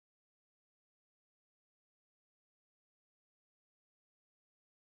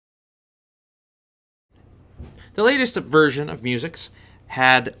The latest version of Musix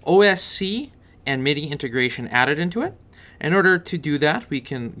had OSC and MIDI integration added into it. In order to do that, we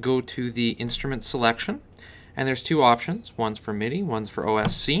can go to the instrument selection, and there's two options. One's for MIDI, one's for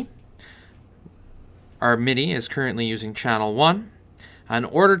OSC. Our MIDI is currently using channel 1. In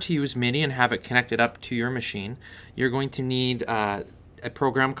order to use MIDI and have it connected up to your machine, you're going to need a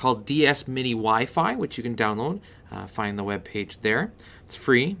program called DS MIDI Wi-Fi, which you can download. Find the web page there. It's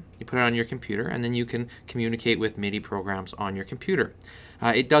free. You put it on your computer, and then you can communicate with MIDI programs on your computer.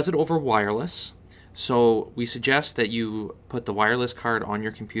 It does it over wireless, so we suggest that you put the wireless card on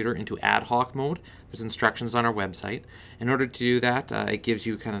your computer into ad hoc mode. There's instructions on our website. In order to do that, it gives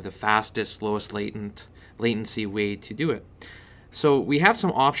you kind of the fastest, lowest latency way to do it. So we have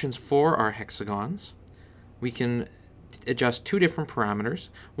some options for our hexagons. We can adjust two different parameters.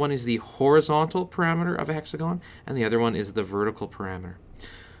 One is the horizontal parameter of a hexagon, and the other one is the vertical parameter.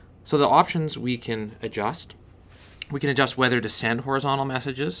 So the options we can adjust whether to send horizontal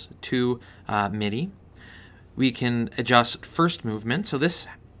messages to MIDI. We can adjust first movement. So this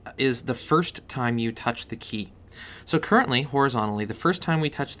is the first time you touch the key. So currently, horizontally, the first time we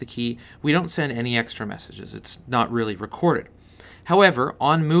touch the key, we don't send any extra messages. It's not really recorded. However,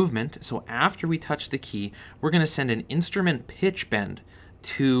 on movement, so after we touch the key, we're going to send an instrument pitch bend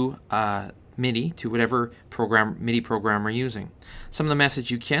to MIDI, to whatever MIDI program we're using. Some of the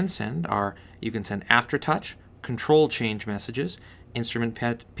messages you can send are, you can send after touch, control change messages, instrument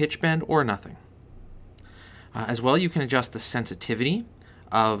pitch bend, or nothing. As well, you can adjust the sensitivity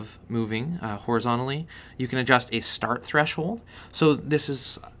of moving horizontally. You can adjust a start threshold. So this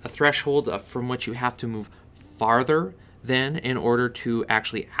is a threshold from which you have to move farther than in order to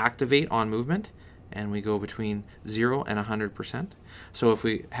actually activate on movement, and we go between 0 and 100%. So if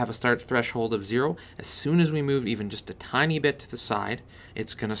we have a start threshold of 0, as soon as we move even just a tiny bit to the side,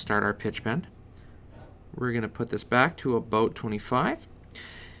 it's going to start our pitch bend. We're going to put this back to about 25.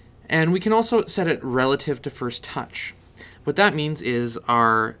 And we can also set it relative to first touch. What that means is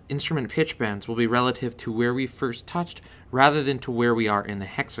our instrument pitch bends will be relative to where we first touched rather than to where we are in the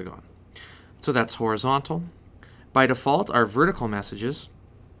hexagon. So that's horizontal. By default, our vertical messages,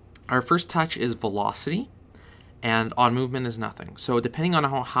 our first touch is velocity, and on movement is nothing. So depending on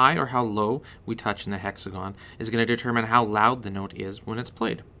how high or how low we touch in the hexagon is going to determine how loud the note is when it's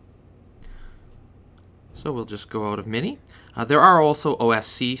played. So we'll just go out of MIDI. There are also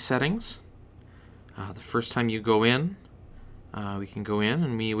OSC settings. The first time you go in, we can go in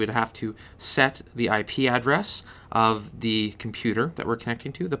and we would have to set the IP address of the computer that we're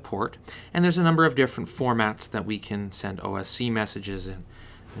connecting to, the port, and there's a number of different formats that we can send OSC messages in.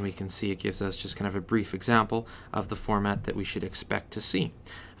 And we can see it gives us just kind of a brief example of the format that we should expect to see.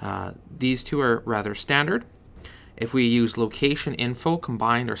 These two are rather standard. If we use location info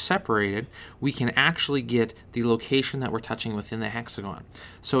combined or separated, we can actually get the location that we're touching within the hexagon.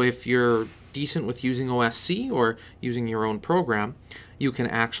 So if you're decent with using OSC or using your own program, you can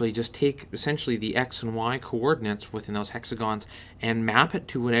actually just take essentially the X and Y coordinates within those hexagons and map it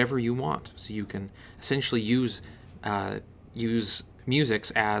to whatever you want. So you can essentially use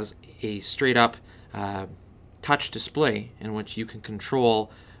Musix as a straight up touch display in which you can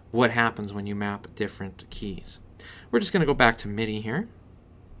control what happens when you map different keys. We're just going to go back to MIDI here.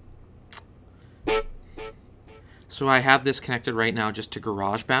 So I have this connected right now just to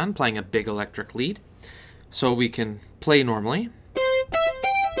GarageBand, playing a big electric lead. So we can play normally.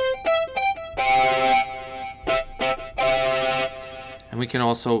 And we can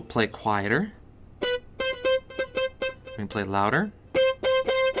also play quieter. We can play louder.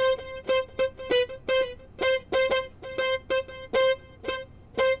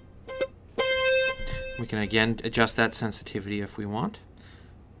 We can again adjust that sensitivity if we want.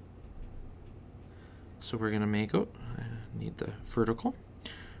 So we're going to make, I need the vertical.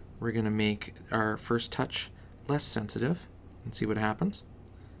 We're going to make our first touch less sensitive and see what happens.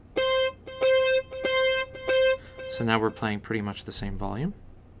 So now we're playing pretty much the same volume.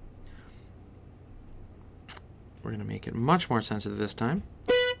 We're going to make it much more sensitive this time.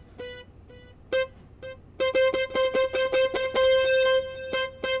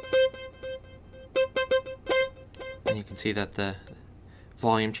 And you can see that the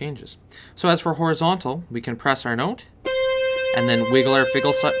volume changes. So as for horizontal, we can press our note and then wiggle our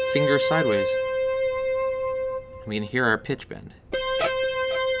finger sideways. And we can hear our pitch bend.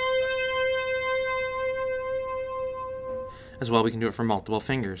 As well, we can do it for multiple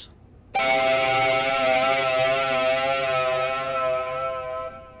fingers.